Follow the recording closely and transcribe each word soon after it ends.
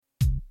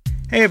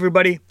Hey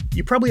everybody,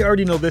 you probably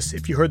already know this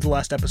if you heard the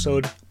last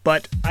episode,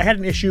 but I had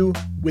an issue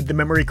with the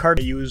memory card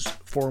I use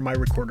for my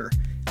recorder.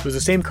 It was the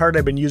same card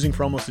I've been using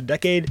for almost a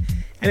decade,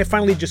 and it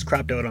finally just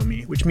crapped out on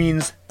me, which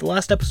means the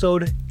last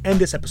episode and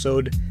this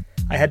episode,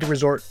 I had to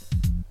resort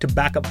to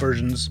backup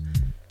versions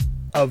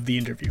of the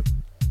interview.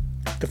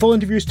 The full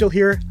interview is still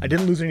here, I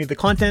didn't lose any of the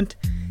content,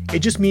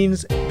 it just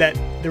means that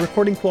the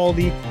recording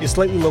quality is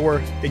slightly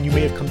lower than you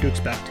may have come to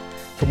expect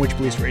from Witch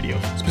Police Radio,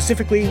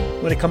 specifically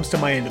when it comes to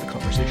my end of the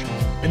conversation.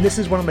 And this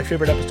is one of my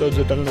favorite episodes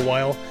I've done in a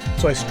while,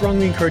 so I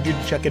strongly encourage you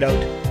to check it out.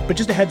 But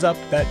just a heads up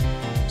that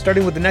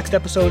starting with the next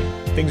episode,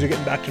 things are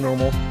getting back to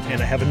normal,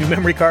 and I have a new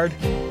memory card,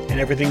 and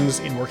everything's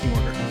in working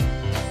order.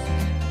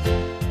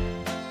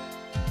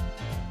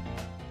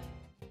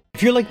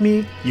 If you're like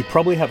me, you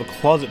probably have a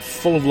closet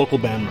full of local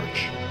band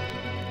merch.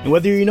 And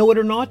whether you know it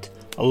or not,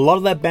 a lot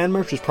of that band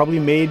merch was probably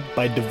made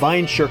by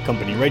Divine Shirt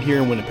Company right here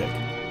in Winnipeg.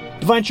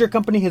 Divine Shirt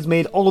Company has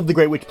made all of the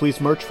great Witch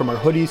Police merch, from our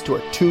hoodies to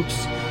our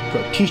toques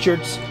to our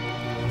t-shirts.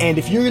 And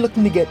if you're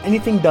looking to get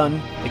anything done,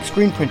 like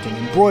screen printing,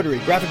 embroidery,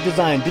 graphic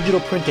design,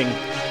 digital printing,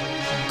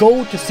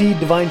 go to see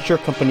Divine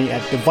Shirt Company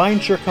at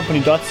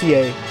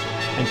divineshirtcompany.ca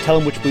and tell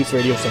them Witch Police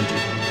Radio sent you.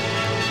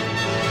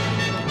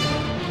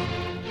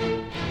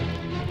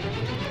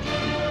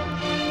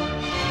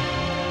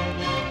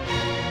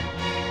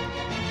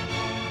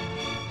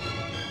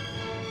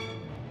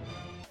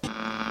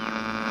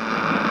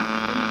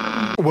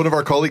 One of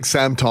our colleagues,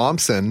 Sam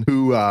Thompson,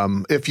 who,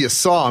 if you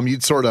saw him,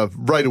 you'd sort of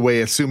right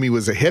away assume he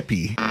was a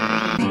hippie.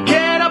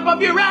 Get up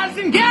off your ass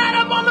and get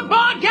up on the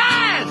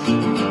podcast!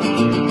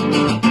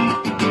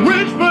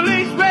 Witch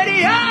Police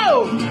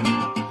Radio!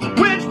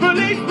 Witch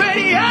Police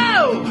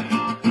Radio!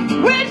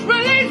 Witch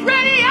Police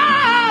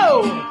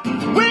Radio!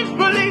 Witch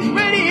Police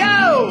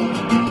Radio!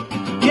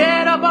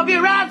 Get up off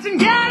your ass and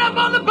get up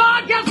on the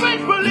podcast!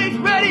 Witch Police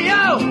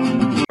Radio!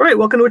 All right,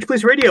 welcome to Witch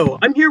Police Radio.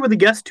 I'm here with a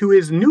guest who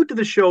is new to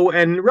the show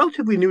and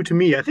relatively new to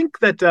me. I think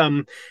that,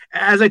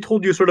 as I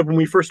told you sort of when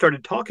we first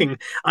started talking,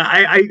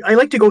 I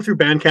like to go through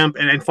Bandcamp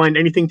and find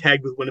anything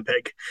tagged with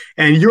Winnipeg.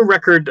 And your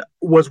record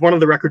was one of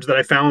the records that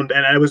I found,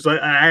 and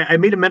I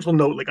made a mental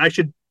note, like I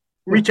should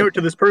reach out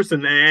to this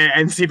person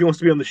and see if he wants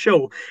to be on the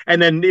show.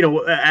 And then,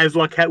 as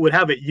luck would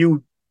have it,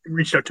 you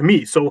reached out to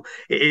me, so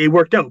it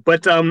worked out.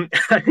 But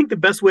I think the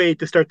best way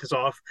to start this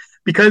off,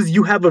 because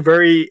you have a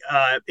very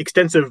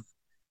extensive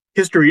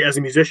history as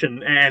a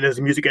musician and as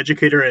a music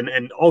educator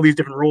and all these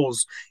different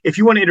roles, if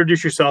you want to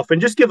introduce yourself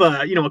and just give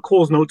a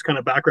Cole's Notes kind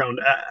of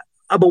background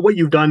about what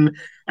you've done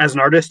as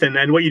an artist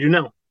and what you do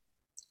now.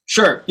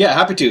 Sure. Yeah,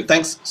 happy to.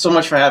 Thanks so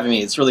much for having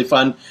me. It's really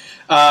fun.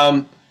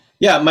 My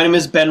name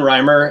is Ben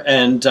Reimer,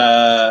 and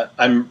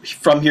I'm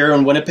from here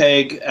in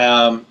Winnipeg.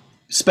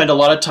 Spent a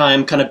lot of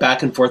time kind of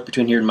back and forth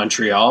between here and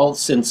Montreal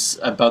since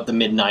about the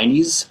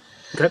mid-90s.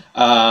 Okay.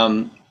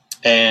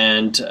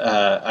 And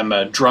I'm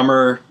a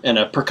drummer and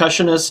a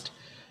percussionist.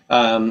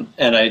 And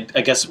I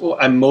guess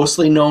what I'm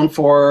mostly known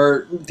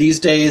for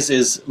these days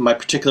is my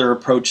particular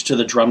approach to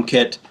the drum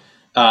kit,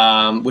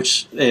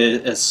 which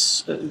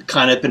is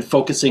kind of been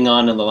focusing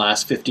on in the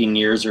last 15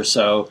 years or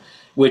so,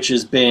 which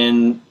has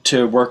been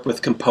to work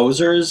with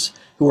composers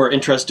who are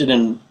interested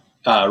in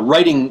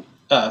writing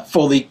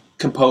fully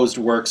composed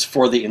works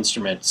for the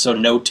instrument, so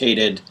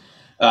notated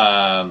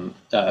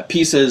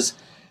pieces,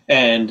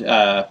 and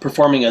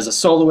performing as a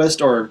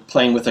soloist or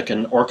playing with like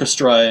an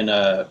orchestra in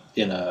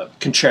a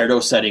concerto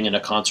setting in a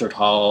concert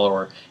hall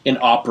or in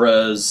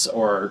operas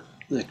or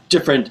like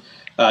different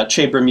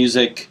chamber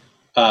music,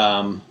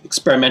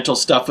 experimental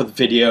stuff with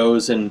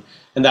videos and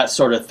that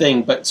sort of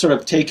thing. But sort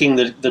of taking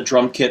the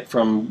drum kit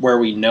from where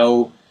we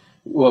know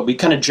what we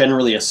kind of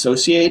generally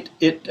associate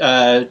it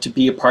to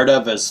be a part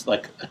of as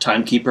like a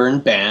timekeeper in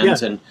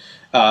bands, yeah.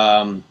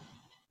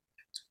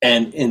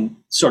 And in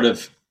sort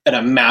of at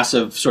a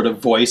massive sort of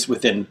voice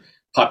within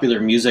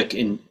popular music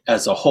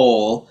as a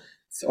whole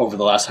over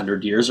the last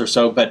 100 years or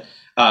so, but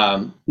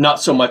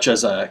not so much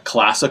as a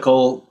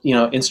classical,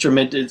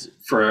 instrument. It's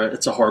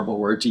a horrible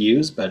word to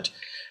use, but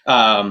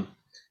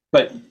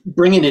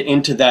bringing it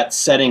into that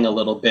setting a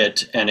little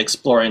bit and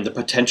exploring the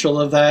potential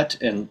of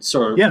that, and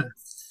sort of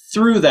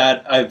through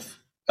that, I've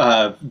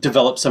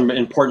developed some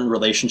important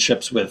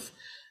relationships with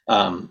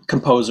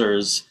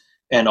composers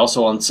and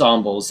also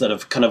ensembles that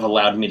have kind of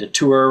allowed me to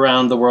tour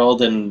around the world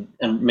and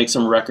make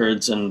some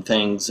records and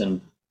things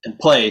and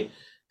play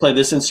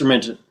this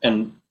instrument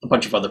and a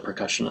bunch of other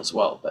percussion as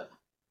well. But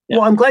yeah.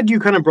 Well, I'm glad you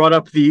kind of brought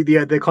up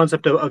the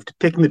concept of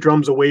taking the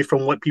drums away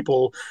from what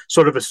people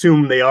sort of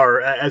assume they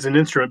are as an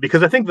instrument,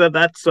 because I think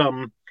that's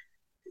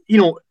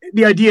the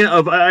idea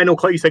of, I know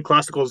you said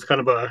classical is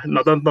kind of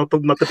not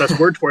the best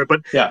word for it,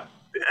 but yeah,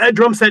 a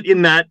drum set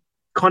in that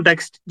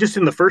context, just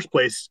in the first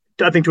place,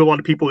 I think to a lot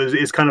of people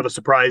is kind of a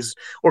surprise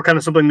or kind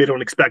of something they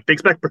don't expect. They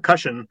expect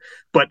percussion,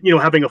 but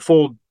having a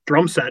full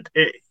drum set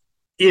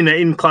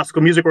in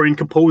classical music or in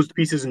composed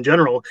pieces in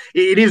general,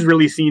 it is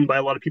really seen by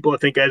a lot of people, I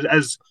think,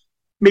 as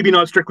maybe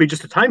not strictly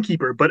just a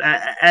timekeeper, but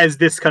as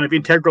this kind of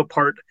integral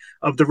part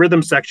of the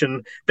rhythm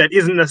section that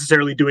isn't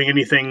necessarily doing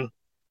anything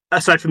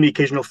aside from the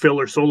occasional fill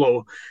or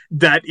solo,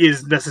 that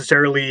is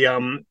necessarily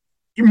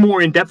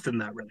more in depth than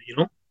that, really.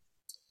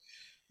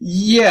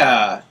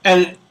 Yeah,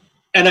 and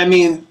I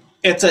mean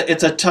it's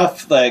a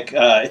tough like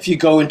if you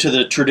go into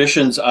the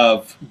traditions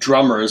of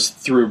drummers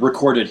through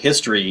recorded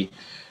history,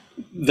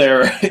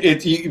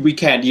 we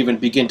can't even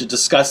begin to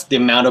discuss the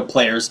amount of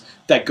players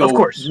that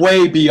go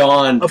way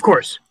beyond of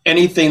course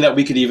anything that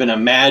we could even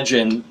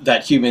imagine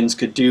that humans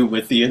could do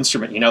with the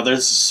instrument.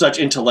 There's such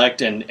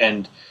intellect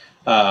and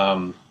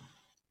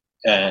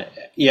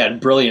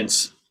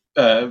brilliance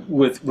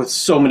with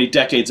so many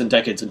decades and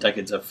decades and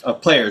decades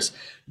of players.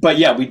 But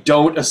yeah, we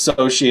don't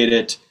associate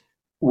it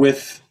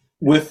with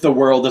the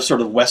world of sort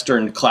of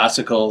Western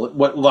classical.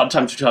 What a lot of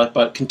times we talk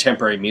about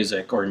contemporary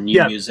music or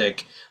new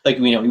music. Like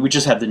we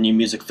just had the New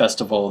Music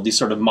Festival. These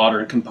sort of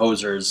modern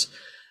composers.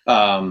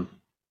 So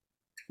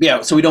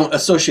we don't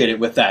associate it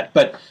with that.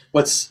 But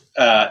what's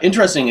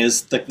interesting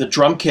is the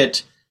drum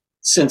kit,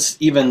 since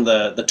even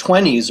the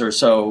 20s or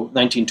so,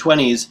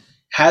 1920s,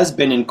 has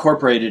been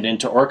incorporated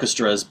into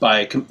orchestras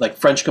by like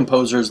French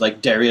composers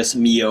like Darius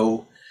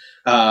Milhaud.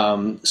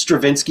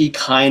 Stravinsky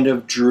kind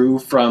of drew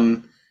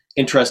from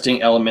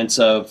interesting elements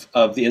of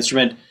the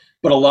instrument,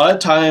 but a lot of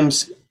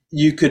times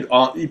you could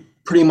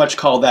pretty much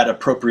call that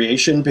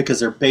appropriation, because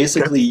they're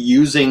basically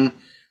using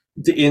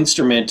the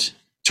instrument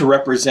to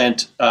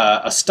represent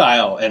a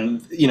style.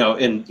 And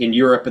in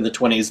Europe in the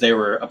 20s, they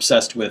were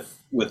obsessed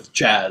with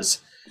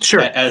jazz,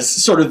 as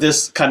sort of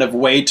this kind of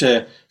way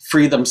to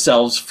free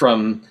themselves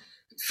from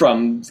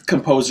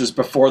composers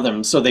before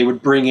them. So they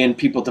would bring in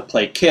people to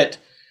play kit,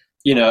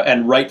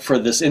 and write for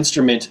this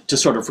instrument to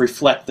sort of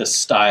reflect this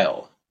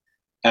style.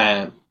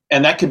 And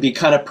that can be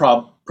kind of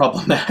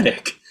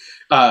problematic.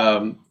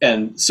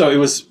 And so it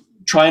was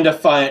trying to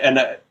find,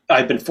 and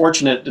I've been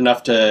fortunate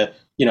enough to,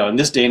 in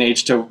this day and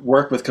age, to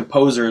work with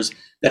composers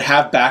that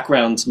have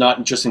backgrounds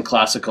not just in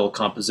classical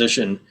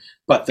composition,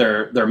 but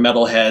they're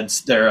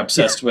metalheads. They're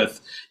obsessed with,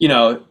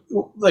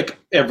 like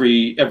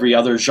every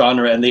other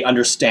genre, and they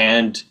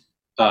understand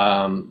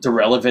the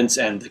relevance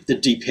and the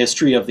deep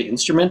history of the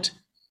instrument.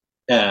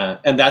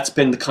 And that's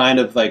been the kind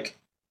of like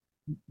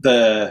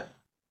that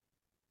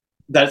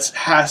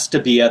has to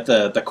be at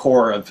the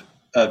core of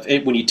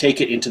it when you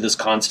take it into this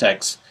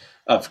context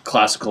of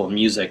classical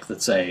music.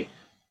 Let's say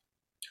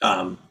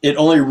it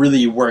only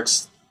really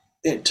works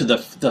to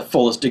the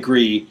fullest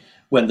degree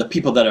when the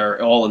people that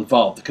are all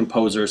involved, the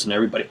composers and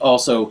everybody,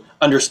 also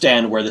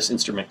understand where this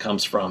instrument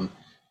comes from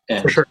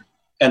and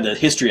the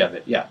history of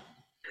it. Yeah.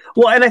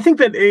 Well, and I think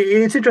that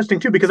it's interesting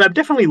too, because I've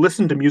definitely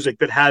listened to music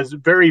that has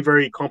very,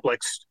 very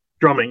complex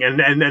drumming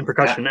and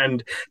percussion,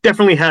 and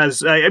definitely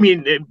has.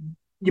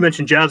 You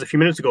mentioned jazz a few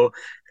minutes ago.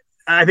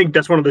 I think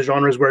that's one of the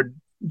genres where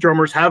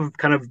drummers have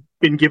kind of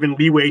been given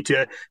leeway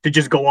to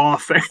just go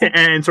off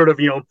and sort of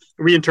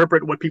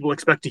reinterpret what people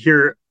expect to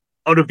hear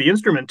out of the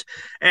instrument.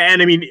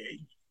 And I mean,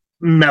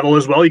 metal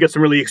as well. You get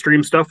some really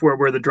extreme stuff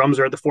where the drums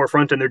are at the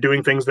forefront and they're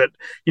doing things that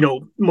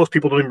most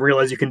people don't even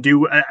realize you can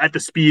do at the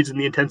speeds and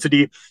the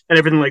intensity and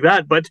everything like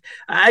that. But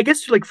I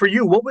guess, like, for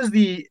you, what was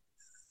the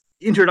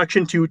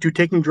introduction to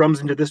taking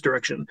drums into this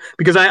direction?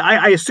 Because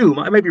I assume,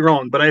 I might be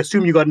wrong, but I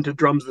assume you got into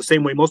drums the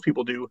same way most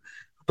people do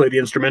play the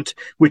instrument,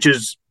 which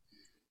is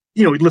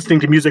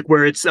listening to music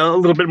where it's a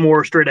little bit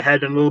more straight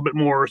ahead and a little bit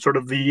more sort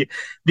of the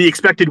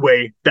expected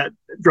way that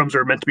drums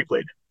are meant to be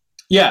played.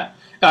 Yeah.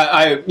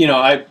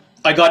 I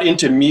got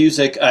into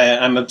music.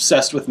 I'm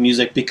obsessed with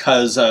music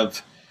because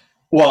of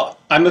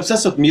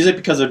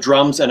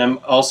drums, and I'm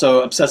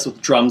also obsessed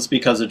with drums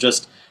because of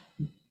just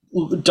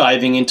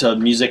diving into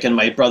music, and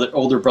my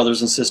older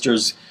brothers and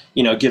sisters,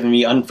 giving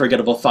me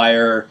Unforgettable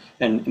Fire,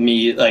 and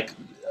me like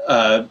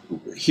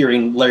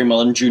hearing Larry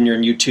Mullen Jr.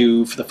 and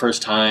U2 for the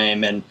first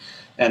time, and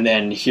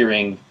then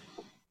hearing,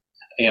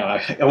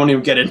 I won't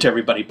even get into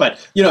everybody, but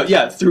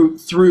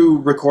through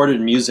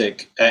recorded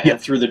music and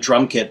through the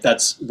drum kit,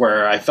 that's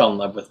where I fell in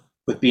love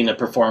with being a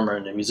performer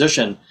and a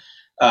musician.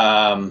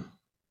 And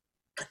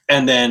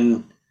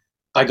then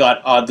I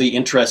got oddly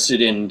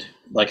interested in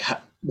like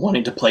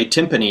wanting to play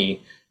timpani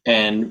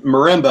and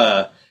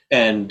marimba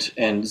and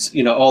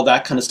all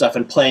that kind of stuff,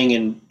 and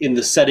playing in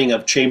the setting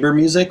of chamber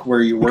music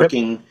where you're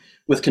working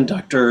with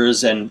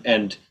conductors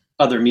and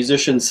other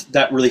musicians.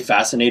 That really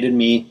fascinated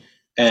me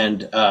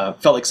and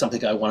felt like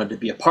something I wanted to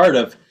be a part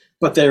of.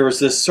 But there was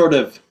this sort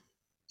of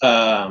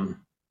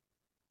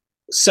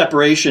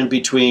separation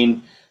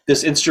between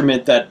this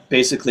instrument that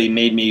basically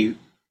made me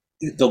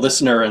the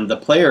listener and the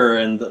player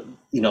and the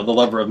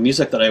lover of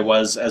music that I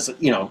was as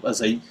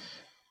a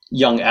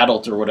young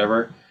adult or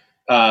whatever.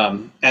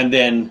 And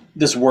then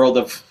this world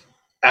of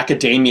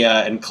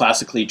academia and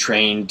classically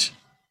trained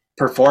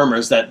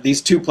performers, that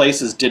these two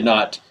places did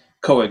not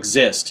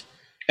coexist.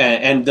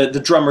 And the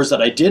drummers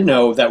that I did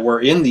know that were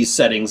in these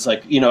settings,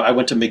 like, I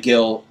went to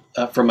McGill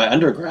for my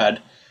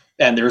undergrad,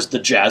 and there's the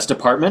jazz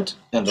department,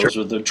 and those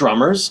were the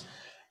drummers.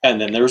 And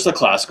then there was the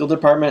classical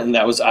department, and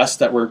that was us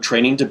that were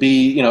training to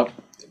be,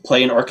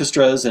 play in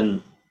orchestras.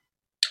 And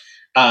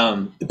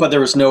but there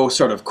was no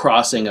sort of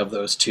crossing of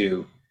those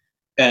two.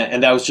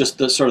 And that was just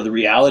the sort of the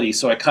reality.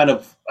 So I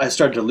I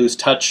started to lose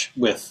touch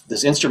with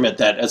this instrument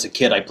that as a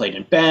kid I played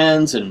in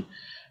bands, and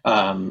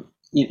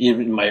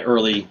even in my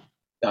early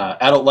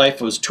adult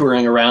life I was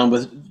touring around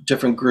with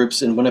different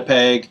groups in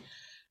Winnipeg.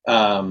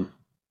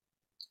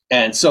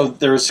 And so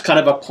there was kind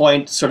of a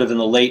point sort of in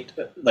the late,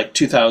 like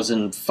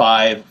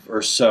 2005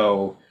 or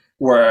so,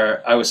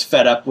 where I was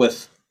fed up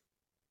with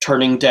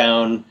turning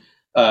down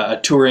a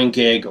touring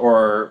gig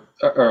or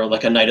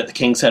like a night at the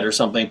King's Head or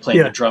something,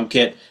 playing the drum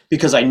kit,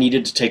 because I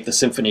needed to take the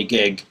symphony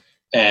gig,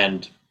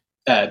 and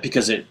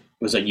because it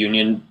was a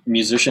union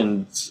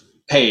musician's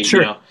pay,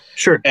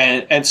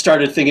 and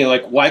started thinking,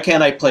 like, why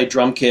can't I play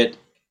drum kit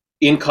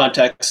in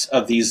context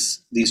of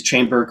these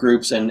chamber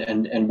groups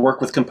and work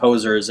with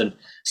composers? And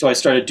so I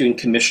started doing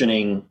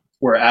commissioning,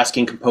 where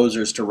asking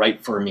composers to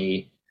write for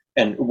me,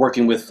 and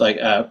working with like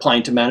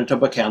applying to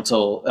Manitoba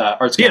Council,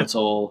 Arts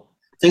Council,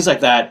 things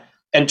like that,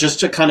 and just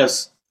to kind of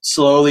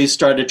slowly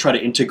start to try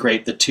to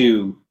integrate the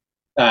two.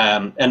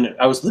 And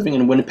I was living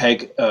in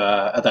Winnipeg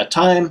at that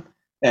time,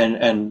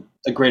 and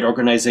a great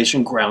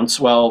organization,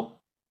 Groundswell,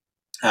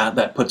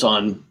 that puts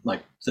on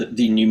like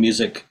the new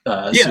music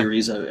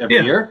series every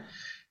year,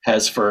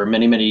 has for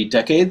many, many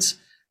decades.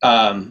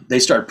 They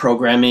started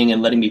programming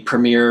and letting me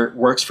premiere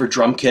works for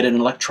drum kit and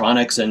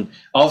electronics, and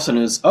all of a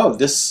sudden it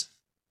was,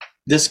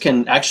 this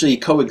can actually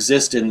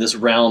coexist in this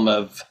realm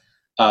of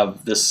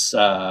this.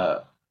 I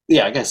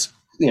guess,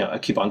 I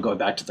keep on going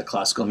back to the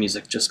classical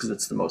music just because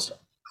it's the most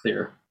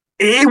clear.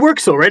 It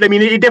works though, right? I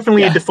mean, it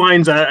definitely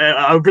defines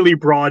a really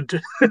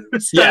broad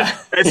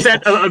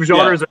set of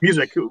genres of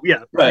music.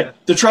 Yeah, right. Yeah.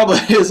 The trouble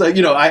is, like,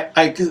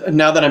 I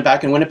now that I'm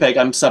back in Winnipeg,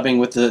 I'm subbing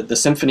with the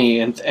symphony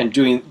and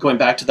going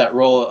back to that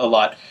role a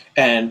lot,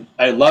 and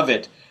I love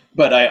it.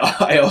 But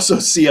I also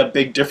see a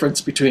big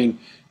difference between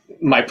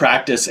my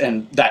practice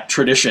and that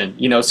tradition.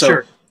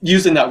 So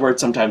using that word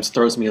sometimes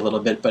throws me a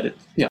little bit, but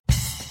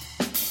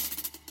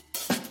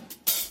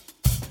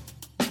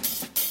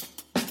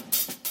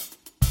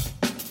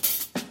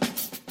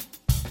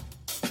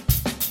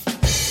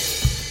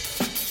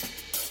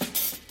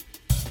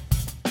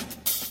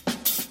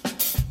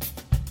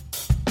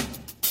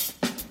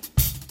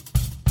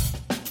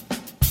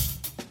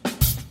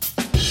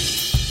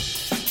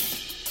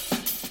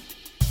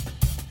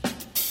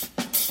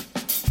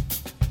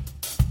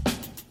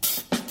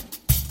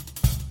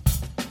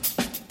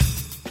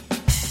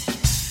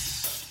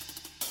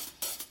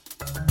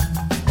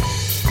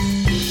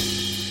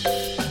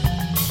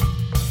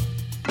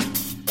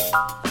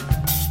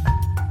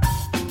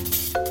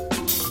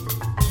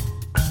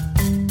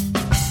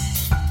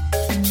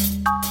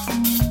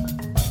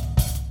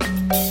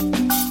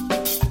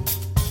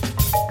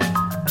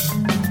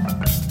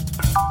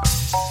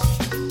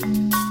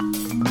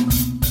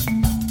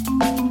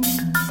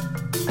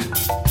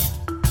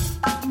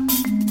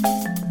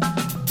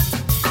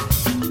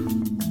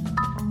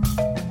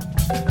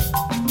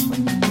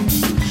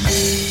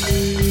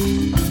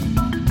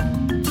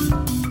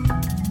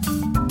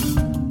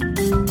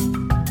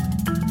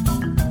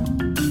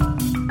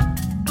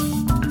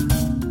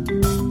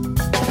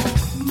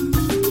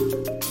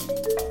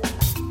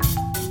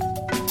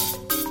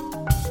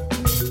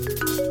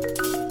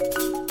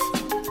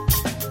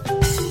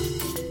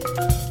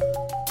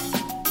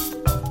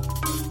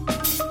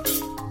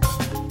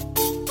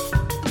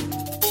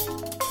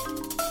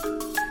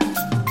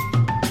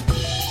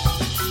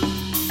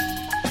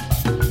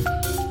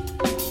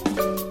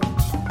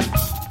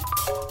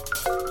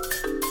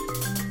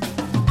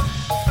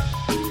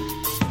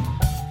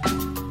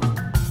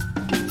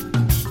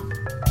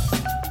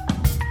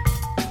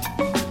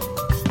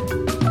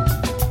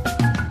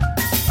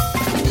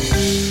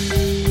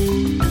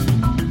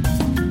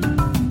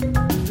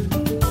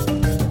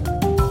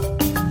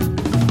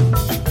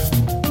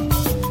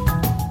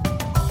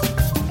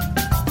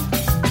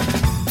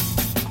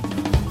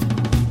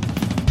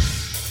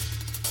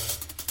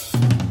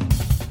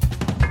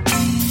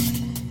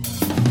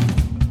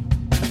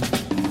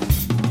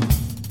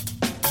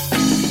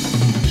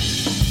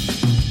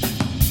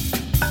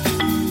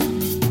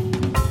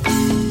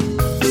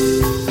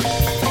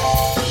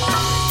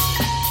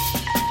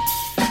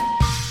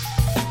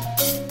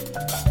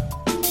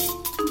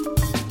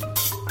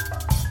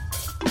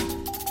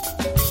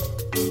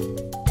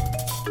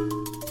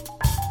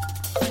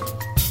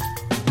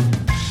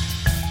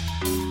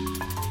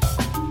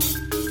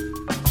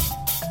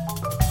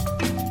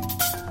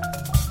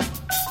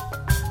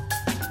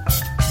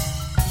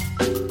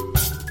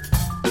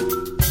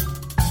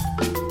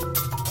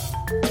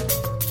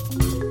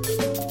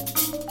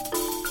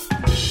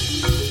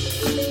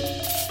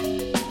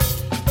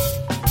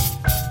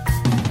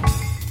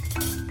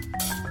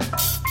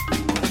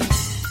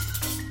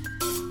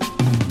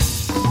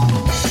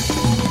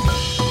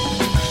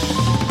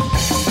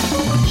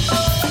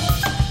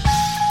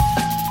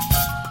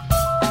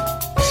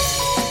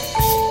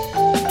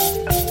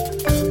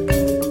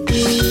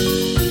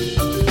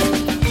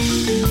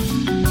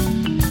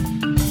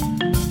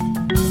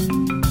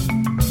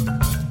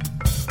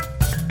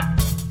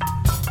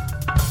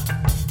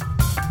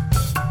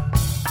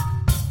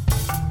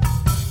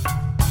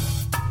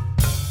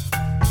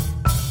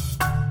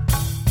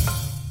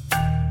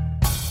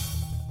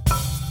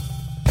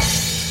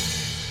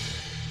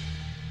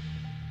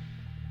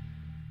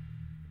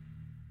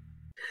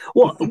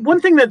Well, one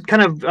thing that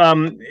kind of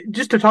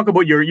just to talk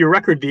about your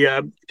record,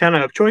 the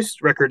Katana of Choice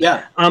record.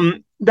 Yeah.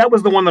 That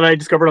was the one that I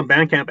discovered on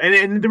Bandcamp,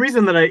 and the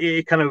reason that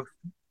it kind of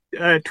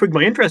twigged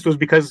my interest was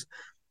because,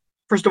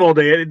 first of all,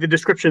 the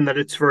description that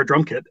it's for a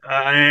drum kit,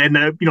 and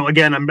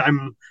again,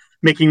 I'm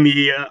making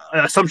the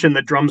assumption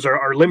that drums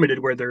are limited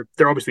where they're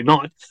obviously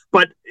not,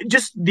 but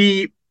just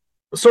the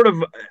sort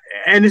of,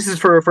 and this is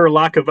for a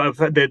lack of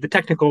the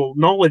technical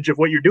knowledge of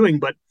what you're doing,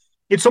 but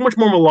it's so much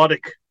more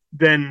melodic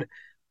than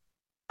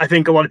I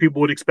think a lot of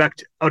people would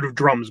expect out of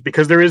drums,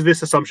 because there is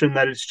this assumption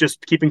that it's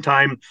just keeping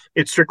time.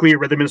 It's strictly a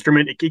rhythm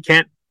instrument. It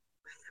can't,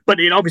 but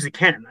it obviously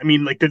can. I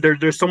mean, like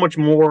there's so much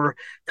more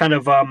kind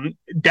of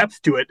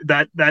depth to it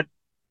that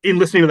in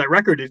listening to that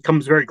record, it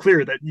comes very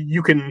clear that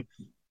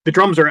the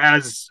drums are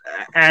as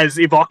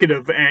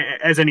evocative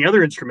as any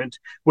other instrument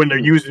when they're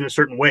used in a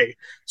certain way.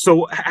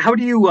 So how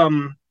do you,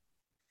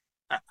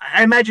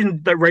 I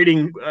imagine that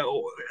writing,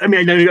 I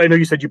mean, I know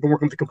you said you've been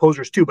working with the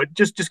composers too, but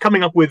just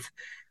coming up with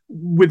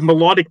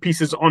melodic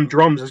pieces on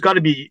drums has got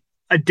to be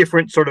a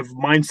different sort of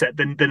mindset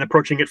than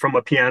approaching it from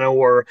a piano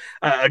or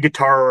a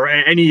guitar or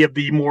any of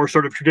the more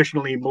sort of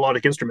traditionally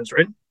melodic instruments,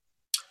 right?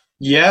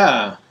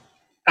 Yeah,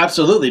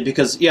 absolutely.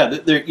 Because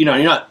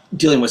you're not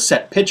dealing with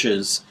set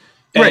pitches,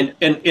 and right.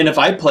 and if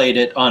I played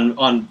it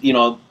on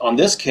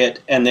this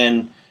kit and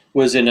then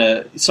was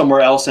in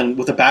somewhere else and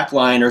with a back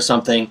line or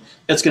something,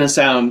 it's going to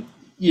sound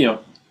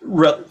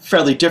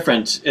fairly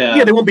different.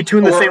 They won't be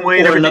tuned the same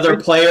way. Or another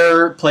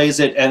player plays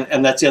it,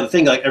 and that's the other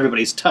thing. Like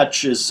everybody's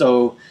touch is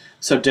so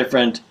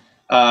different.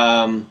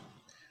 But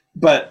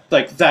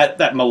like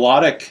that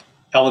melodic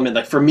element,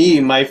 like for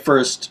me, my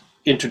first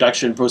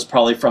introduction was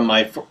probably from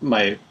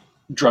my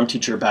drum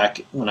teacher back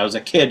when I was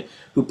a kid,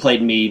 who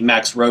played me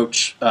Max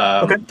Roach,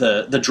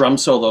 the drum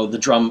solo. The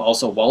drum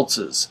also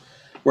waltzes,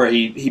 where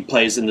he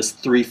plays in this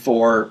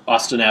 3/4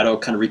 ostinato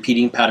kind of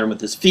repeating pattern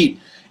with his feet,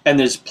 and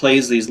just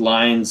plays these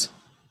lines.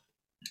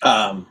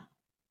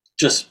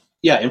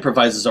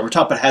 Improvises over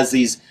top, but has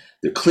these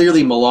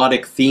clearly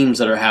melodic themes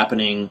that are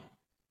happening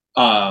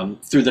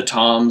through the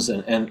toms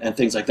and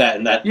things like that,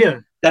 and that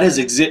has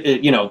it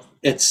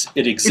exists.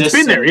 It's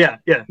been there, yeah.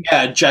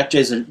 Jack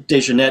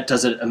DeJohnette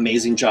does an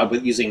amazing job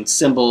with using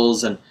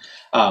cymbals, and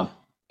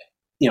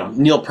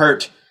Neil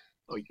Peart.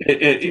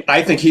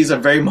 I think he's a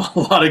very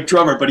melodic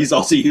drummer, but he's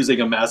also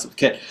using a massive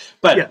kit.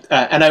 But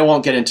and I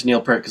won't get into Neil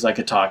Peart because I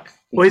could talk.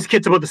 Well, his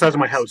kit's about the size of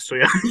my house, so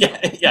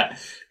yeah.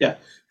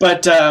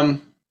 But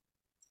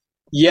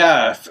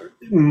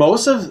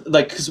most of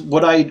because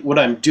what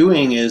I'm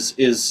doing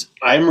is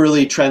I'm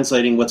really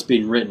translating what's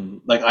being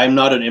written. Like I'm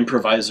not an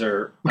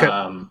improviser.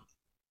 Okay.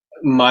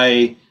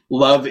 My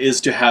love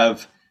is to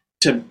have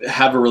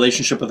a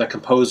relationship with a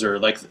composer.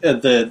 Like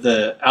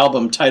the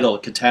album title,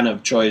 Katana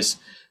of Choice.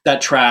 That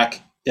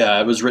track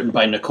was written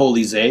by Nicole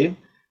Lizet,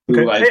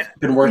 who I've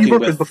been working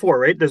with before,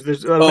 right?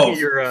 There's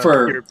your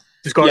for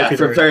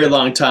a very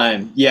long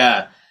time.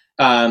 Yeah.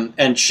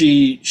 And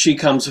she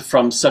comes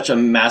from such a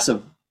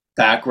massive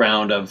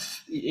background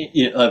of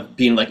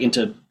being like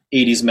into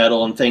 80s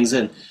metal and things,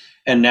 and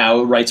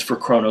now writes for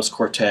Kronos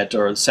Quartet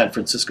or San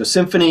Francisco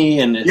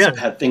Symphony, and has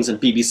had things in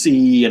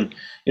BBC and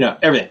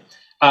everything.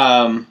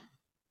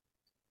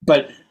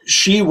 But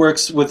she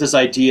works with this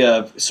idea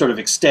of sort of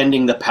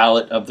extending the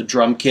palette of the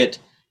drum kit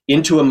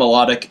into a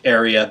melodic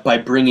area by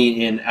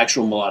bringing in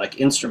actual melodic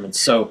instruments.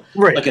 So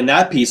like in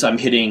that piece, I'm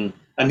hitting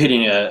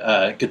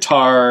a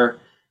guitar,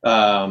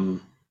 a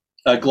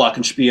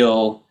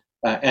glockenspiel,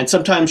 and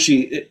sometimes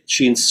she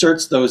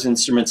inserts those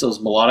instruments, those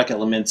melodic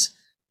elements,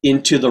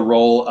 into the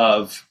role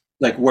of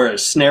like where a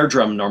snare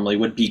drum normally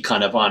would be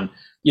kind of on,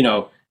 in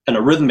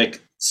a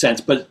rhythmic sense,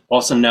 but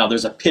also now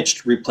there's a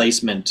pitched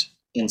replacement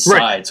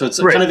inside. So it's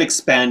kind of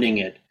expanding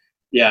it.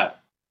 Yeah.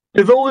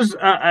 Do those,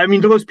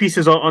 those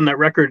pieces on that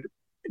record,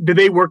 do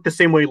they work the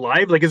same way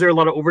live? Like, is there a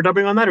lot of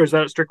overdubbing on that, or is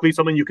that strictly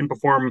something you can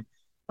perform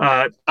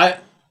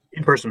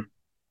in person?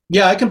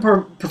 Yeah, I can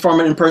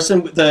perform it in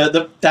person.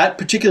 That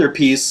particular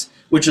piece,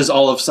 which is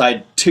all of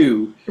side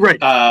 2.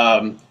 Right.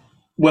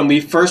 When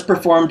we first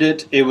performed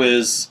it, it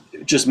was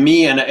just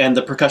me and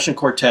the percussion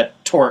quartet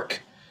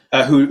Torque,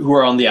 who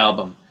are on the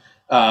album.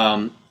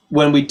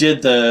 When we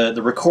did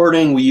the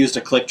recording, we used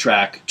a click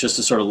track just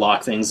to sort of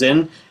lock things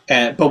in,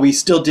 but we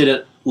still did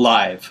it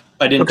live.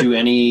 I didn't do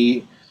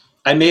any.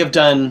 I may have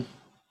done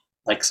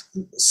like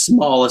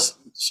smallest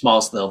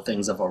little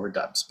things of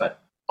overdubs, but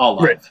all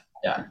live. Right.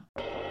 Yeah.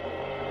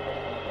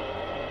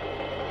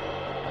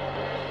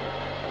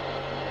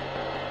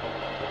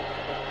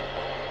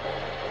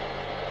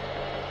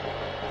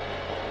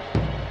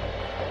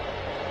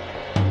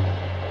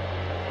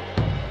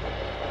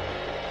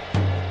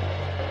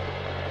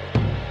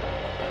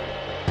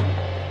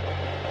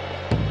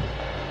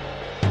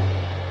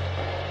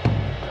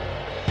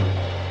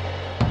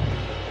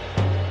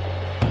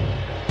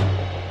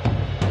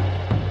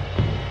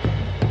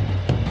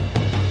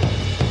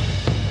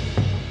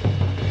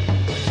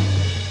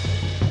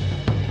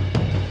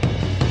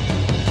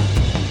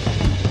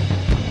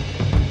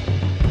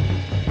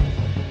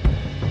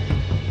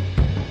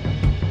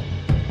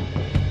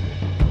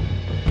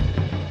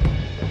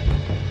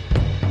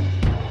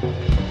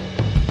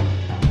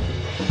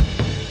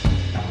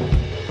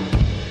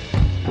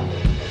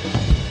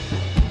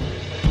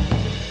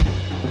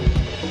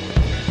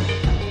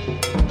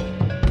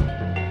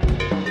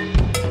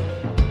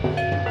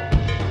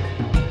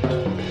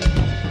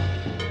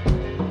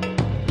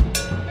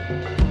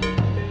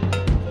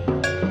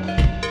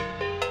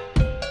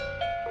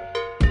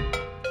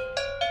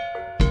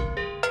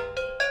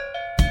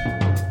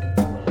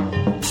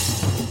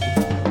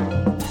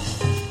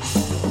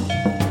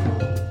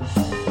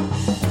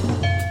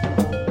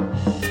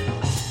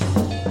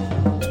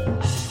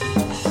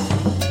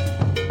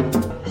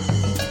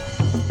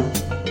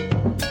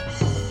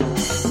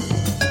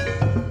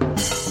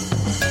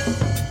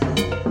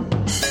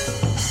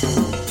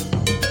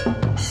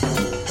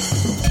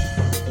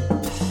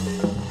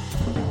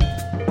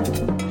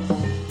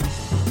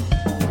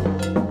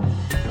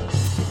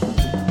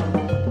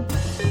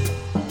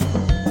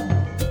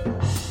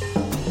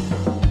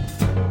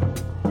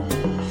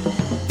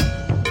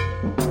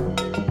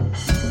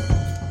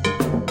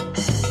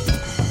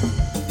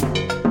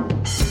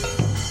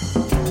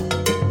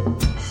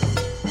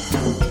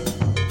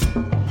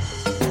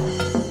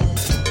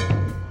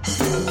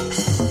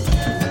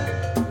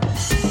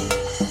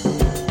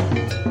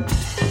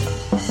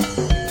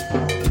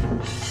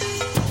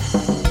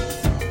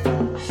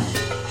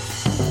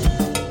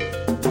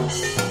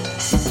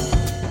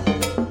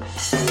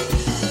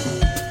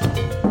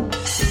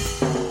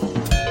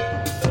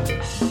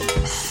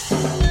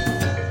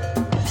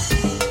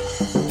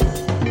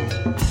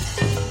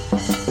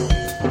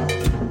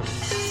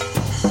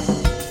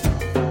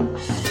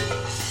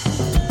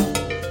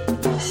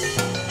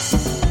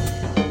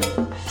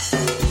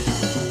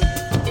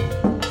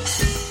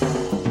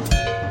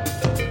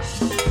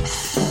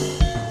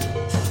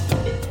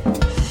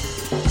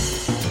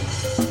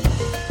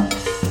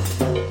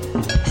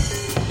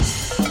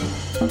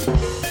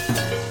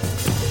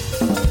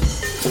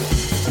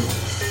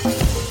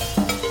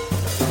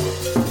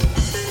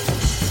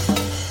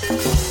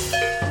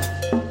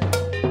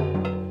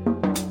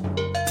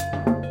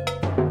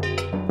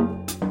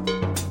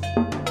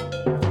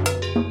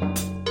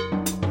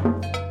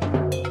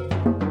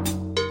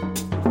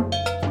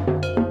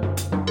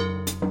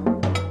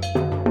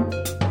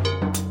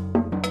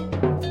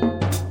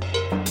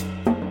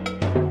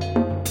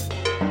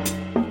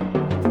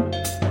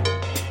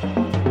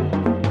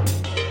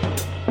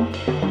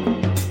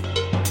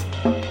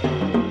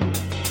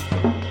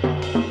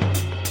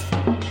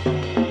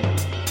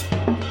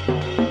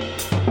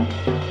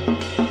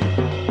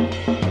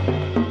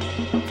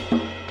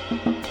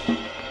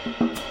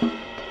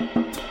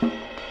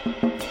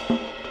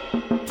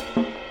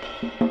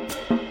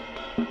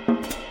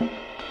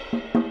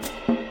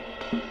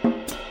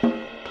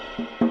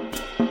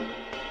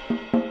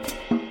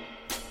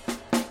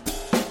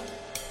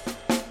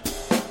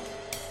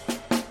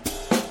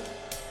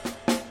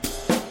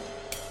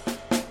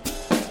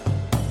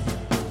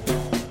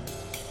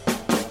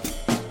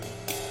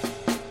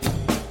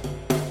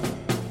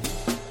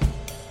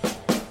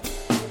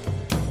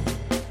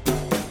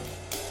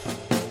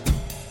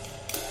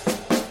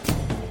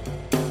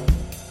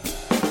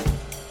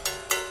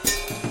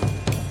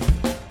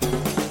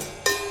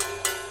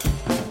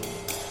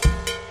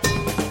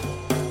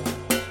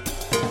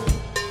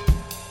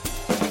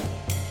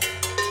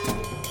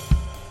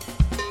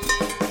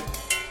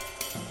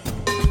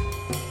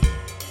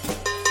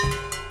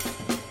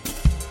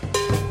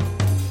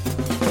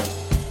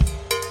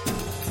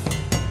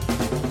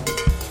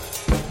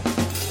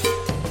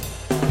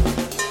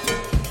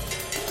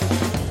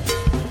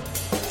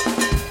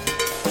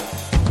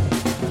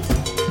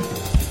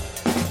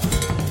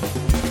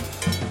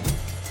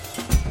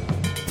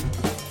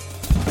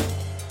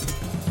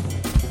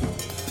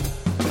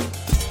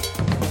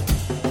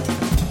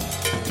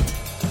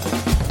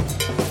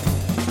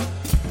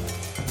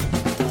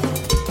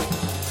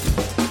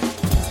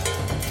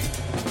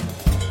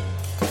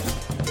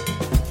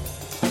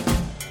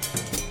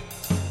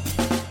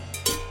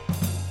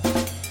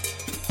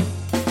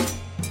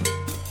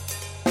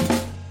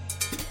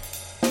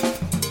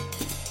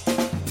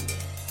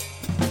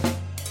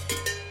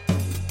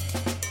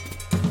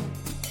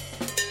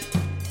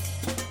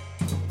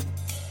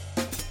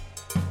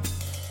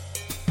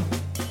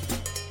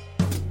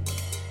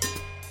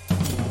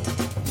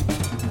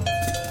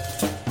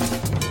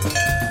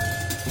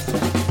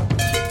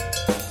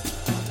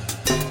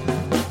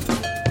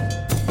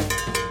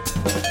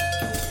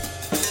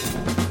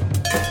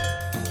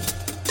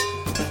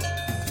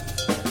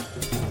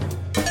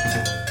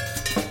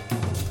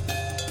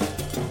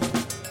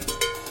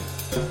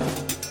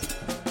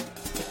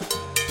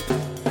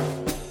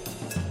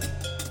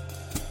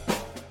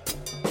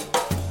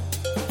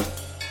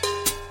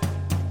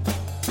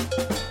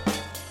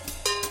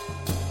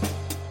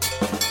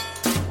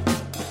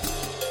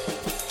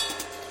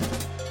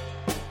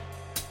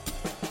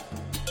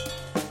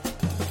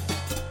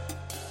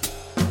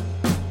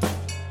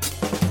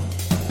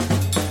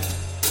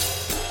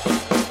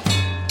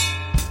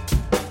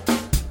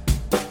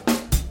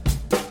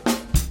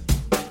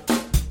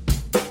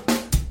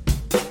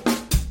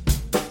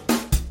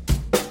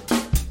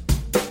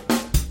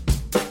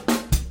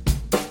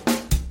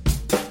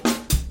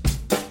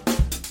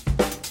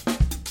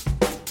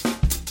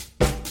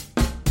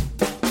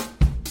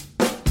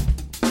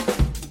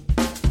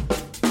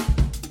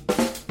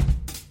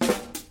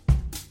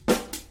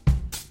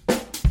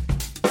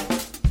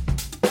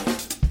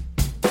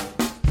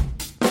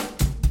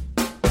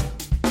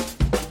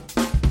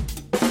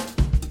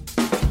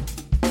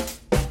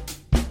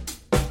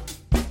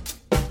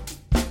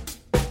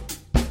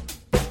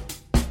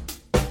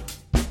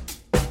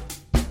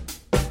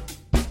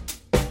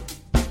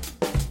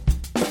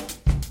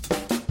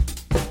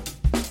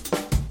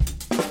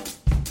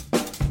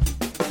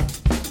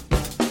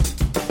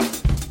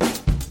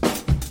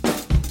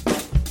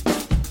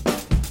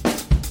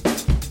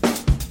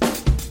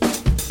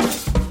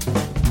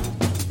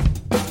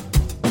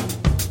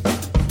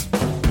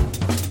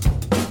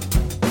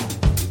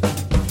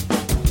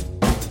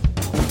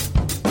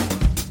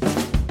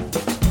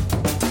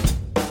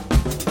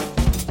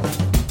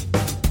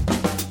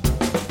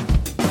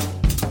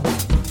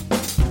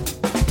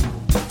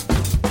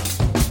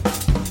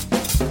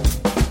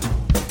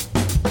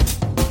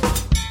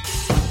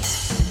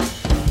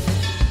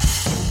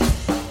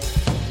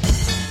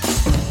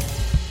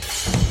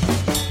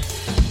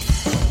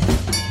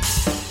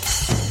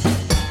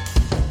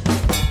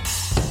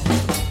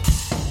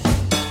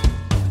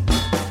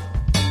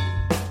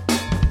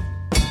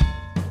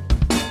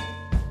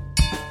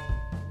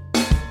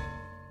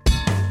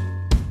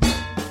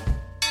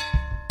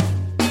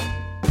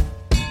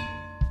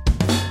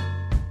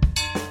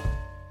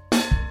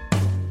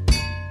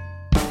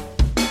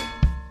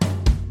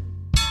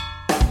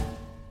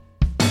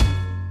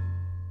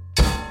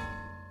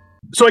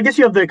 So I guess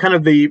you have the kind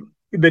of the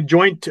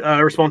joint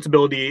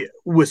responsibility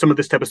with some of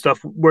this type of stuff,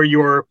 where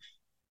you're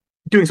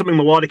doing something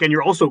melodic and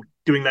you're also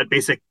doing that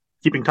basic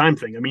keeping time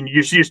thing. I mean,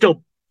 you're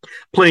still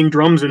playing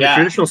drums in the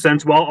traditional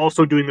sense while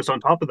also doing this on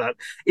top of that.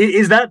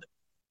 Is that,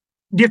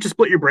 do you have to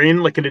split your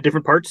brain like into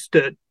different parts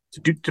to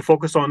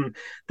focus on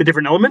the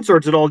different elements, or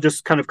does it all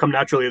just kind of come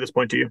naturally at this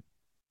point to you?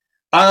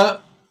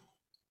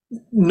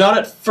 Not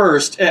at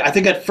first. I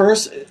think at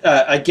first,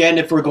 again,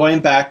 if we're going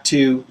back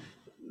to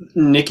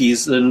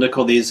Nicky's, the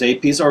Nicole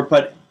Lizet piece,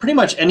 but pretty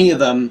much any of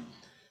them,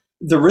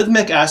 the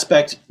rhythmic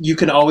aspect you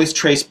can always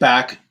trace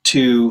back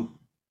to,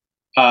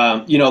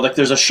 like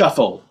there's a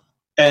shuffle,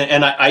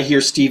 and I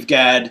hear Steve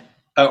Gadd,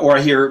 or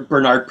I hear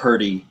Bernard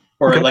Purdie,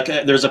 or like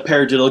there's a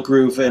paradiddle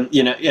groove, and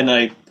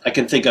I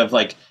can think of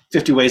like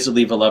 50 Ways to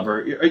Leave a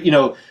Lover,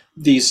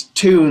 these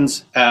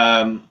tunes,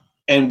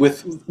 and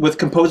with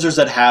composers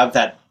that have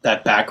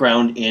that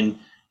background in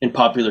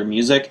popular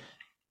music,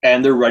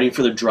 and they're writing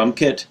for the drum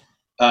kit.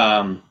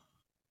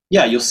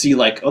 You'll see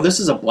like, oh,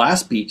 this is a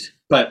blast beat,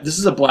 but this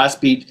is a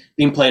blast beat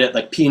being played at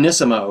like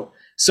pianissimo.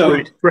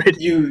 So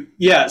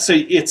right. So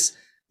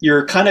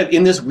you're kind of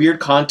in this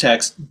weird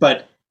context,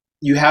 but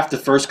you have to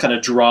first kind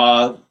of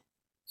draw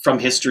from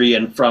history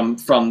and from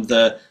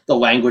the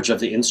language of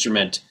the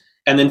instrument,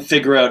 and then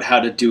figure out how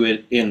to do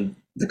it in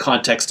the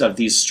context of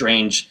these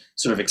strange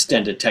sort of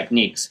extended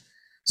techniques.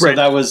 So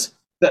that was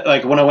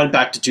like when I went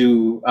back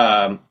to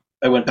I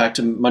went back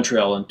to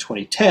Montreal in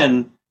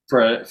 2010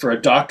 for a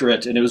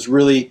doctorate, and it was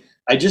really,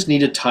 I just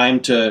needed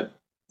time to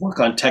work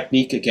on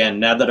technique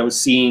again. Now that I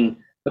was seeing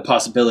the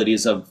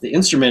possibilities of the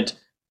instrument,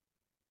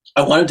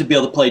 I wanted to be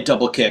able to play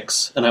double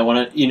kicks, and I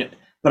wanted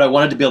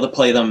to be able to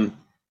play them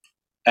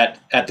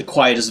at the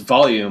quietest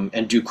volume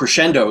and do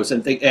crescendos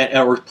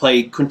or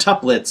play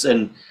quintuplets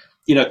and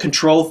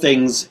control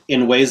things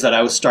in ways that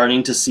I was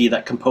starting to see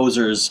that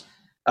composers,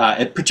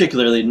 and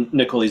particularly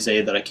Nicole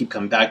Lizet, that I keep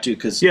coming back to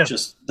because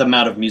just the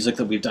amount of music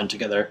that we've done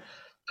together.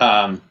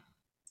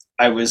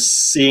 I was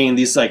seeing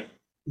these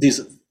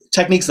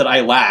techniques that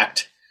I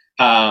lacked,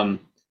 and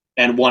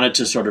wanted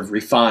to sort of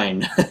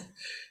refine.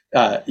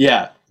 But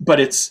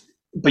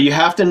you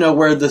have to know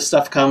where the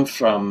stuff comes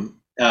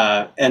from,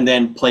 and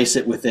then place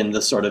it within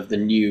the sort of the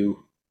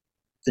new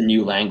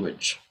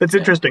language. That's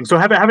interesting. So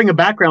having a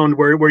background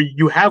where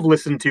you have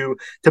listened to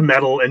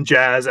metal and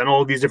jazz and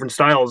all of these different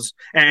styles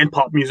and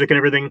pop music and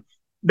everything,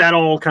 that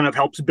all kind of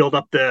helps build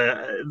up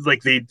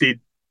the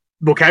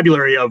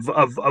vocabulary of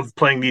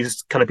playing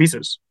these kind of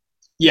pieces.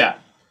 Yeah,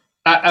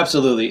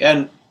 absolutely.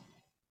 And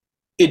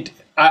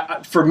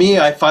for me,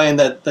 I find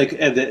that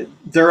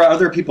there are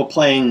other people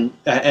playing,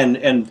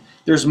 and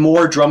there's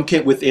more drum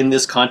kit within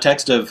this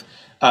context of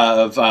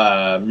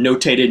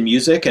notated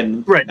music.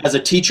 And as a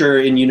teacher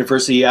in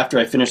university, after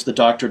I finished the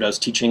doctorate, I was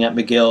teaching at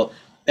McGill,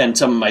 and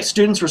some of my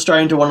students were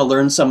starting to want to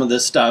learn some of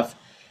this stuff.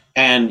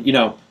 And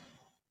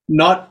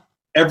not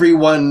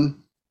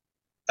everyone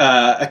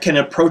can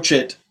approach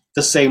it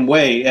the same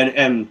way.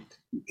 And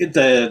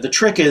the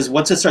trick is,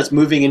 once it starts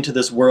moving into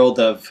this world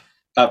of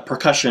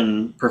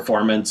percussion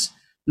performance,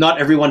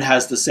 not everyone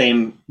has the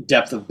same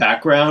depth of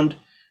background.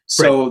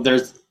 So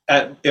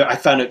I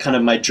found it kind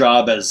of my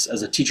job as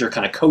a teacher,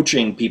 kind of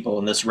coaching people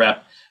in this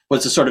rep,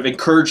 was to sort of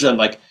encourage them,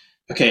 like,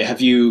 okay,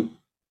 have you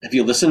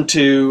listened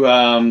to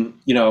I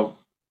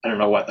don't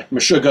know what, like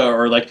Meshuggah,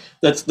 or like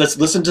let's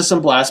listen to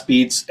some blast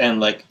beats,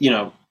 and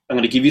I'm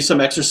going to give you some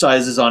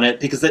exercises on it,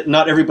 because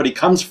not everybody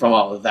comes from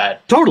all of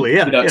that. Totally,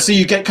 yeah. So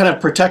you get kind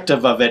of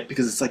protective of it,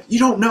 because it's like, you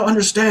don't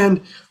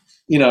understand.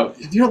 You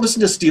don't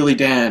listen to Steely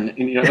Dan,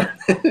 and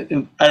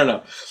and I don't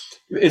know.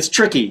 It's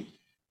tricky.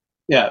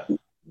 Yeah.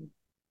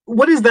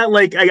 What is that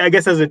like, I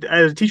guess, as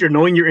a teacher,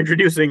 knowing you're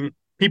introducing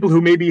people who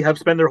maybe have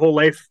spent their whole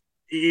life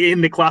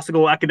in the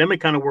classical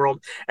academic kind of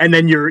world, and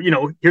then you're,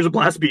 here's a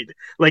blast beat.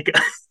 Like,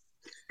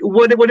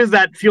 what does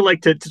that feel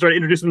like to sort of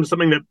introduce them to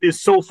something that is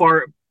so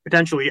far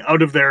potentially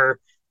out of their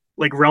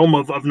realm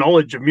of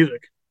knowledge of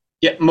music?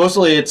 Yeah,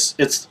 mostly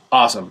it's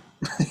awesome.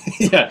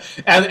 Yeah,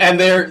 and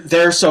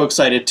they're so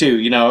excited too,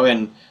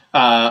 and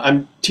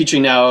I'm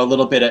teaching now a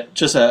little bit at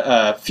just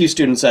a few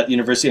students at the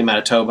University of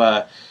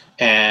Manitoba,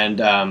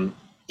 and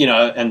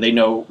and they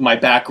know my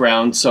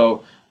background,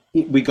 so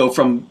we go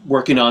from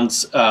working on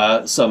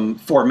some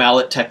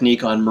four-mallet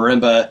technique on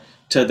marimba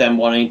to them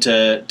wanting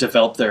to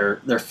develop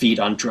their feet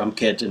on drum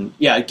kit, and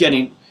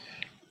getting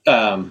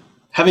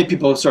having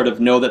people sort of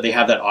know that they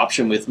have that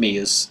option with me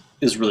is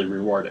really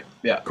rewarding.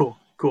 Yeah.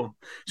 Cool.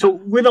 So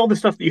with all the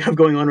stuff that you have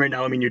going on right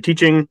now, I mean, you're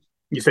teaching,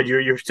 you said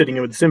you're sitting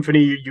in with the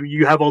symphony,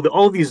 you have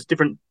all these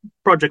different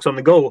projects on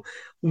the go.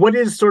 What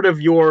is sort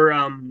of your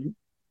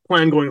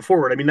plan going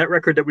forward? I mean, that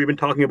record that we've been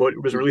talking about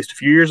was released a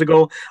few years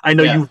ago. I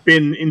know you've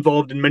been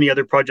involved in many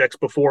other projects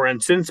before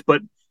and since,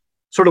 but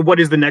sort of what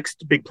is the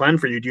next big plan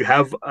for you? Do you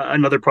have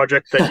another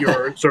project that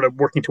you're sort of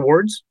working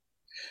towards?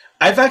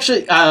 I've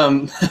actually,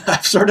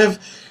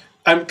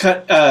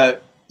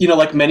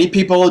 like many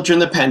people during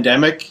the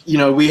pandemic,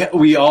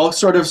 we all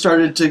sort of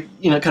started to,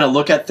 kind of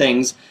look at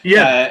things.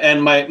 Yeah.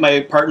 And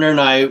my partner and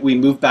I, we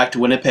moved back to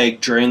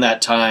Winnipeg during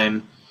that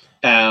time.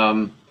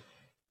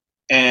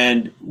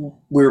 and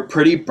we're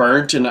pretty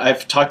burnt. And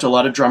I've talked to a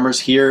lot of drummers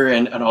here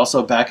and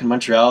also back in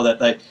Montreal that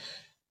like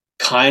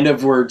kind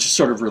of were just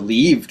sort of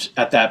relieved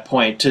at that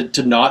point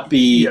to not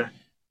be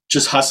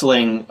just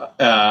hustling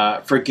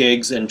for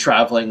gigs and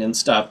traveling and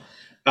stuff.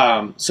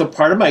 So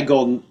part of my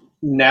goal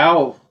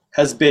now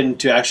has been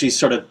to actually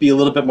sort of be a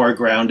little bit more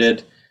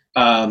grounded.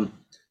 I've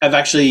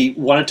actually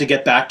wanted to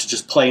get back to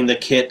just playing the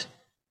kit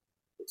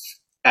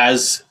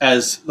as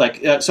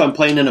like, so I'm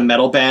playing in a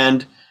metal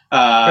band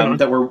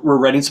that we're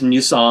writing some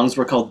new songs.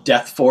 We're called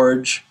Death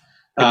Forge.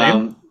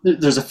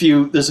 There's a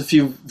few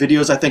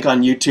videos I think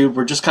on YouTube.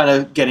 We're just kind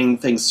of getting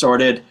things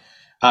sorted,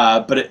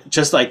 but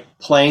just like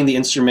playing the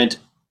instrument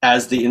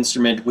as the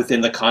instrument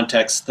within the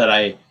context that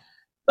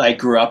I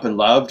grew up and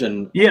loved,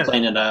 and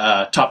playing in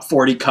a top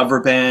 40 cover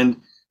band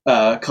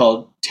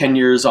called 10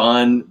 Years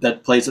On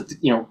that plays at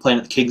playing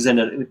at the King's Inn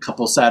a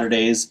couple of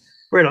Saturdays.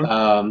 Right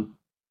on.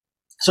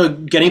 So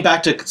getting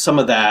back to some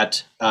of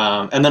that,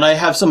 and then I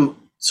have some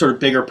sort of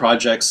bigger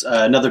projects.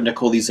 Another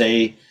Nicole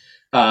Lizet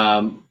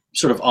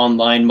sort of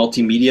online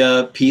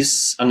multimedia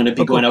piece. I'm going to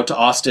be going out to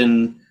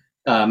Austin,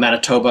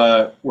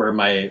 Manitoba, where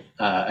my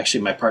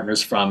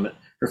partner's from.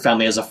 Her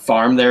family has a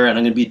farm there, and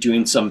I'm going to be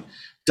doing some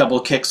double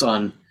kicks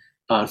on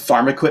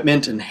farm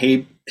equipment and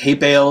hay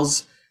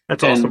bales.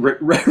 That's awesome.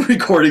 And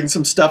recording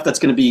some stuff that's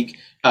going to be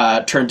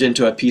turned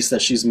into a piece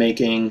that she's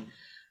making.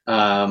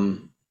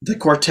 The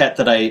quartet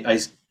that I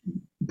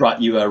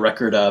brought you a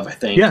record of, I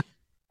think. Yeah.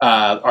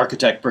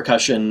 Architect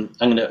Percussion.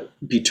 I'm going to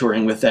be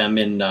touring with them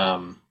in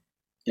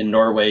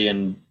Norway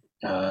and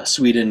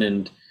Sweden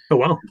and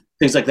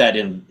things like that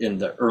in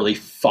the early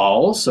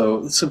fall.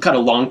 So some kind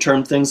of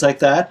long-term things like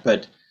that.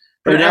 But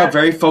right now,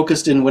 very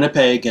focused in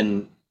Winnipeg,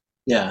 and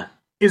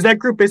Is that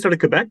group based out of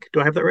Quebec? Do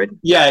I have that right?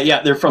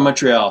 Yeah, they're from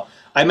Montreal.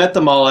 I met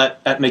them all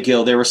at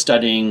McGill. They were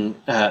studying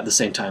at the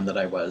same time that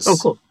I was. Oh,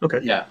 cool. Okay.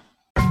 Yeah.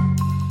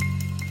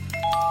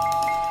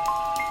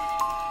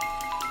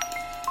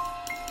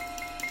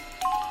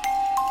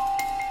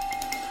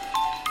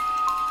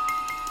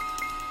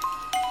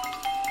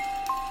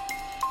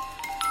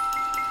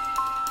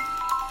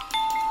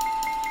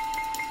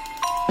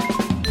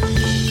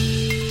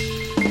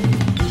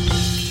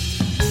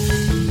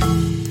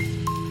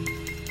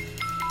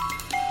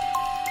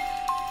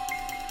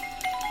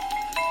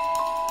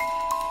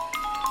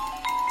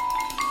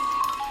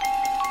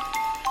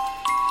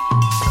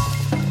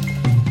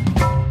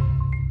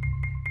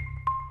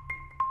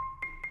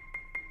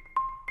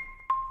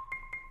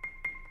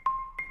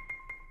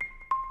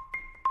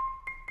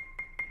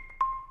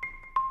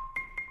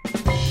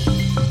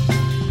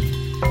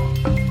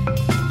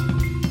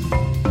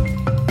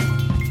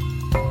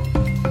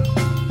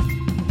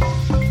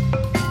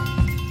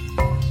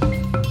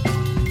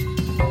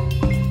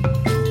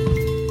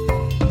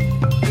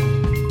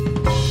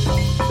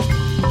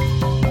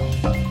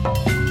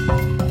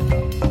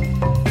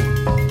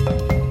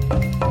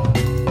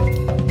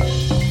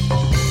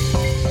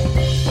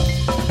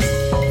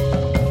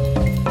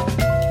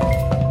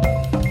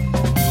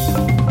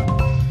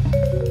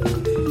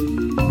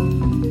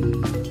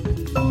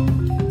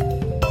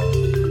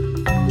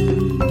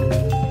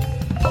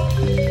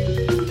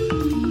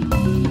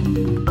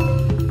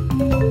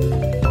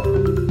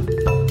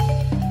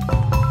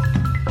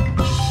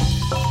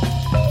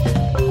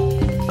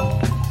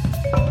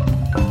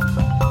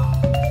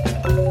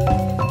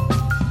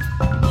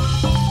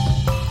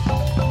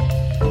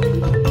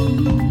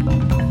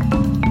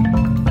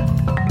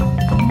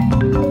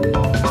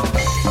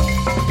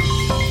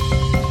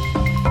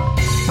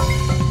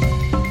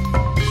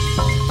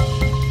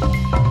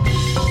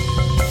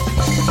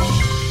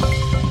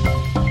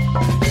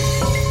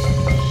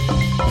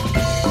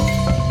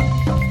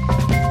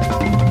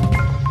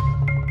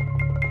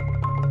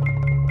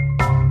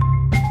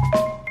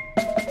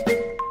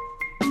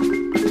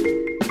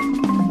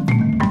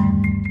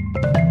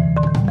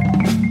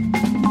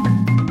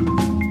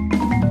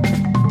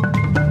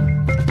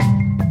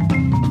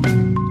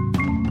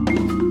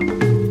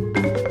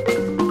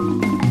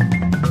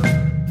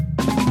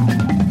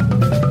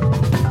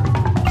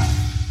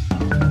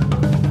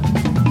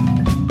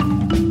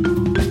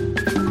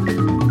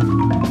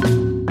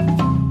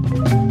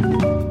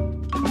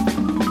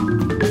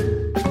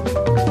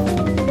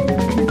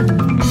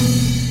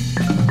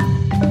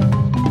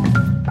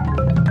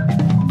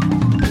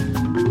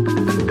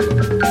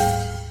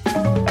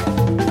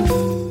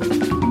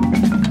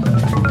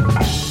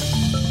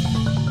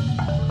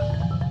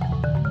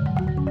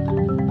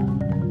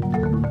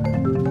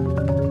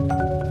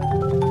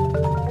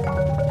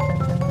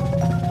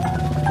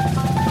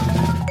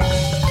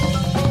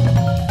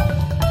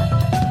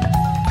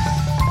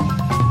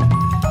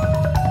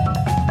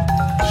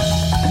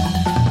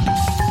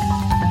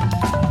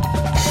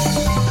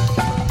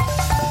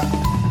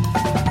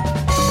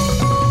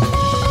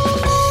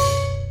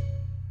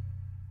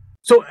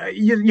 So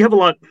you have a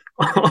lot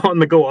on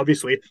the go,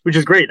 obviously, which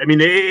is great. I mean,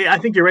 I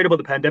think you're right about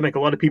the pandemic. A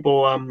lot of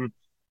people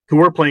who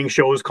were playing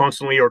shows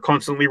constantly or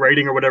constantly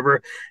writing or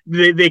whatever,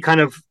 they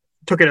kind of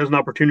took it as an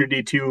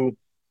opportunity to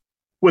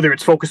whether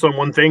it's focused on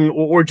one thing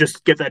or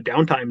just get that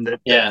downtime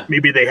that Yeah.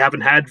 maybe they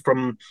haven't had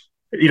from,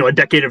 a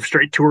decade of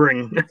straight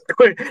touring.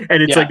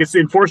 And it's Yeah. like it's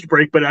an enforced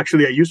break, but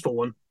actually a useful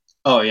one.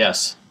 Oh,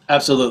 yes,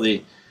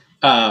 absolutely.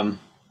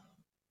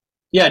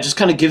 Yeah, it just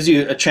kind of gives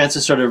you a chance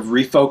to sort of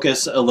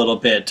refocus a little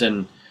bit.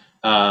 And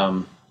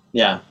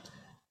yeah,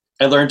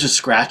 I learned to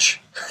scratch.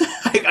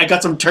 I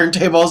got some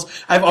turntables.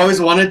 I've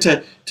always wanted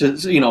to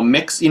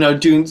mix,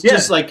 doing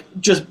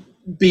just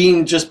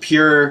being just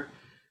pure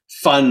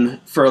fun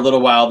for a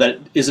little while that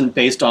isn't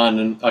based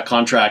on a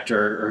contract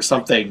or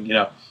something,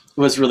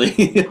 was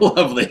really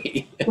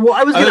lovely. Well,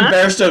 I'm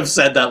embarrassed to have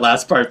said that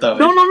last part, though.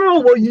 No.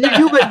 Well, you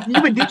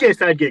have a DJ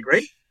side gig,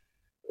 right?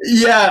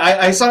 Yeah,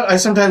 I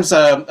sometimes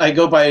I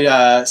go by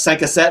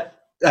Sankaset,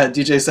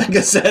 DJ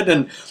Sankaset,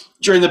 and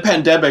during the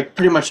pandemic,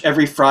 pretty much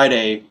every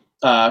Friday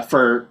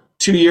for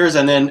 2 years,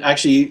 and then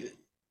actually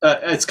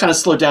it's kind of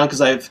slowed down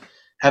because I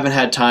haven't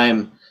had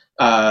time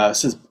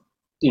since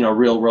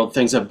real world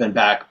things have been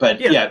back. But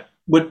yeah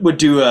would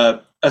do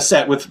a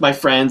set with my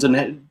friends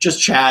and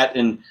just chat,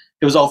 and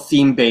it was all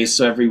theme based,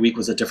 so every week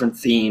was a different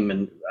theme,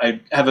 and I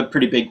have a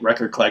pretty big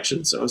record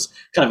collection, so it was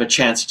kind of a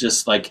chance to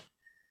just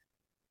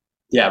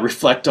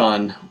reflect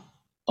on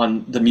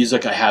the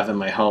music I have in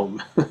my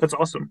home. That's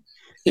awesome.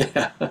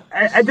 Yeah.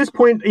 At this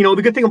point,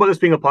 the good thing about this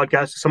being a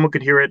podcast is someone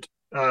could hear it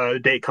the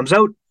day it comes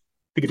out.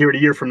 They could hear it a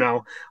year from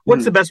now.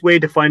 What's the best way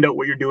to find out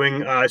what you're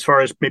doing as far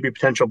as maybe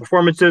potential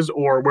performances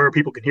or where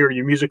people can hear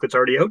your music that's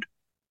already out?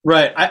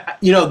 Right.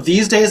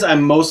 These days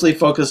I'm mostly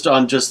focused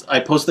on I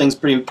post things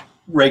pretty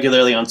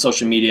regularly on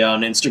social media.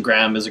 On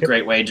Instagram is a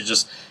great way to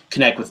just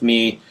connect with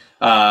me,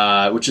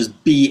 which is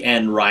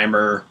BN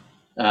Reimer.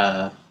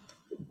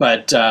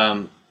 But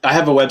I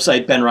have a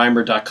website,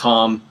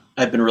 benreimer.com.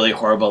 I've been really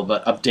horrible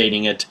about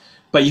updating it,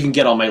 but you can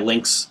get all my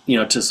links,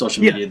 to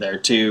social media there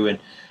too.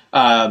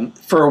 And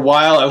for a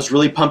while, I was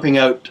really pumping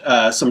out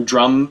some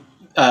drum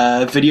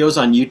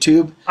videos on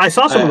YouTube. I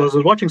saw some of those. I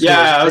was watching some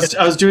of those.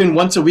 I was doing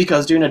once a week. I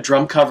was doing a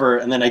drum cover,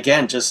 and then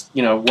again, just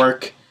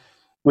work,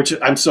 which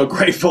I'm so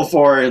grateful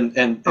for.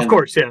 And of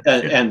course,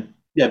 and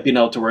being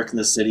able to work in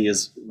this city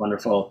is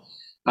wonderful.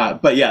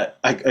 But yeah,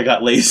 I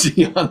got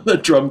lazy on the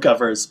drum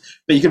covers.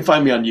 But you can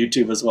find me on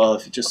YouTube as well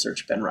if you just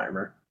search Ben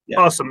Reimer. Yeah.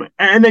 Awesome.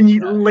 And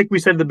then like we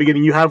said at the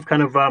beginning, you have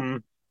kind of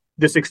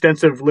this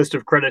extensive list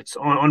of credits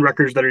on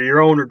records that are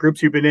your own or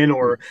groups you've been in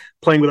or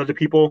playing with other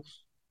people.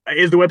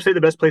 Is the website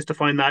the best place to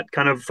find that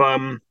kind of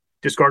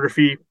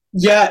discography?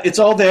 Yeah, it's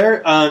all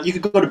there. You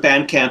could go to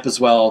Bandcamp as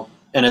well,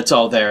 and it's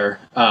all there.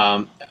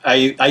 I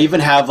even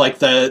have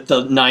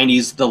the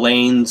 90s, the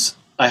Lanes.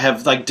 I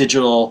have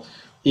digital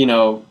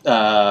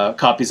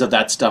copies of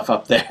that stuff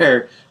up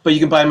there, but you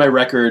can buy my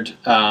record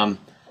on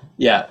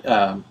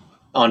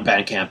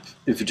Bandcamp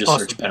if you just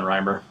search Ben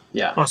Reimer.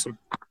 Yeah. Awesome.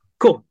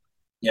 Cool.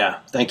 Yeah.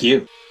 Thank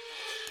you.